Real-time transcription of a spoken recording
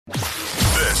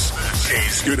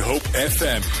is Good Hope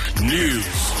FM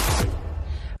News.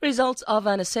 Results of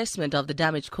an assessment of the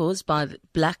damage caused by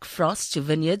black frost to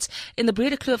vineyards in the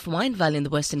Breedekloof Wine Valley in the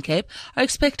Western Cape are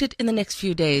expected in the next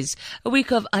few days. A week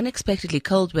of unexpectedly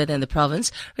cold weather in the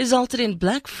province resulted in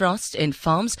black frost in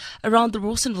farms around the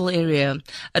Rawsonville area.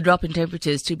 A drop in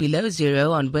temperatures to below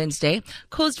zero on Wednesday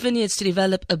caused vineyards to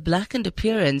develop a blackened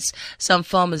appearance. Some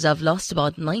farmers have lost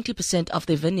about 90% of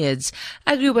their vineyards.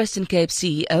 Agri-Western Cape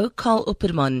CEO Carl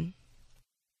Upperman.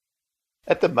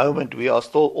 At the moment, we are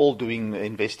still all doing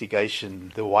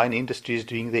investigation. The wine industry is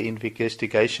doing the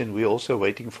investigation. We're also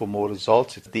waiting for more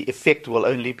results. The effect will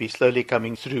only be slowly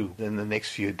coming through in the next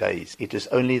few days. It is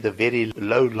only the very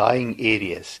low-lying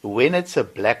areas. When it's a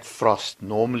black frost,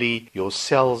 normally your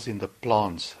cells in the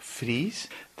plants freeze.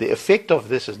 The effect of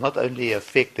this is not only an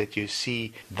effect that you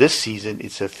see this season,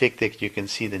 it's an effect that you can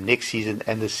see the next season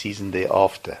and the season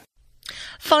thereafter.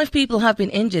 5 people have been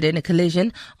injured in a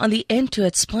collision on the end to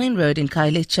Spine Road in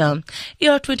Khayelitsha.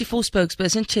 ER24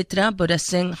 spokesperson Chitra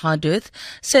Bodasingh Harduth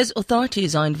says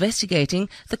authorities are investigating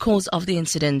the cause of the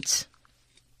incident.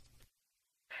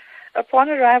 Upon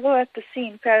arrival at the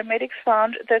scene, paramedics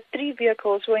found that 3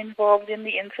 vehicles were involved in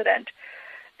the incident.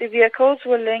 The vehicles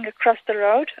were laying across the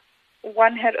road.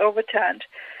 One had overturned.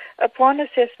 Upon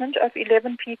assessment of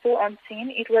 11 people on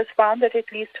scene, it was found that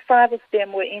at least 5 of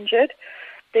them were injured.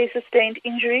 They sustained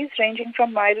injuries ranging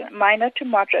from minor to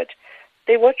moderate.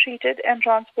 They were treated and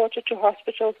transported to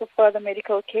hospital for further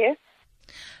medical care.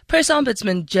 Press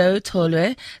Ombudsman Joe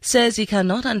Tolwe says he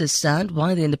cannot understand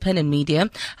why the independent media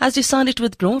has decided to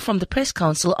withdraw from the Press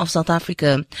Council of South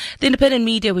Africa. The independent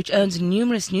media, which owns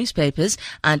numerous newspapers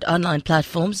and online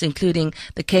platforms, including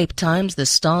the Cape Times, the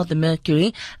Star, the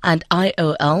Mercury, and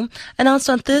IOL, announced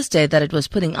on Thursday that it was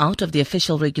putting out of the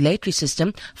official regulatory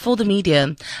system for the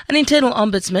media. An internal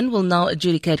ombudsman will now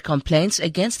adjudicate complaints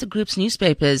against the group's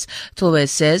newspapers. Tolwe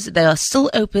says they are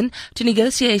still open to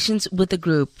negotiations with the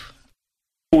group.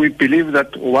 We believe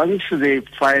that once they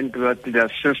find that their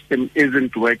system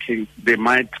isn't working, they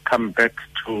might come back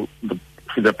to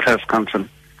the Press Council.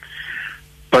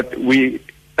 But we,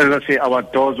 as I say, our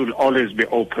doors will always be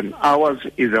open. Ours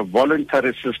is a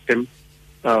voluntary system.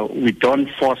 We don't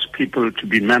force people to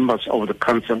be members of the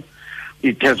council.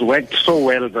 It has worked so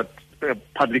well that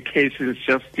publications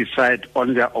just decide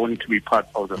on their own to be part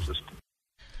of the system.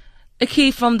 A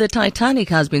key from the Titanic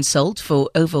has been sold for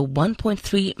over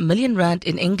 1.3 million rand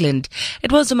in England.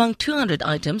 It was among 200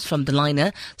 items from the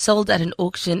liner sold at an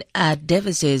auction at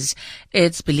Devizes.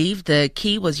 It's believed the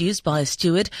key was used by a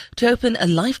steward to open a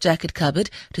life jacket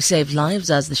cupboard to save lives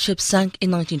as the ship sank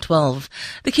in 1912.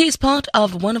 The key is part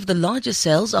of one of the largest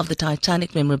sales of the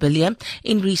Titanic memorabilia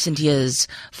in recent years.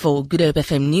 For Good Hope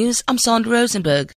FM News, I'm Sandra Rosenberg.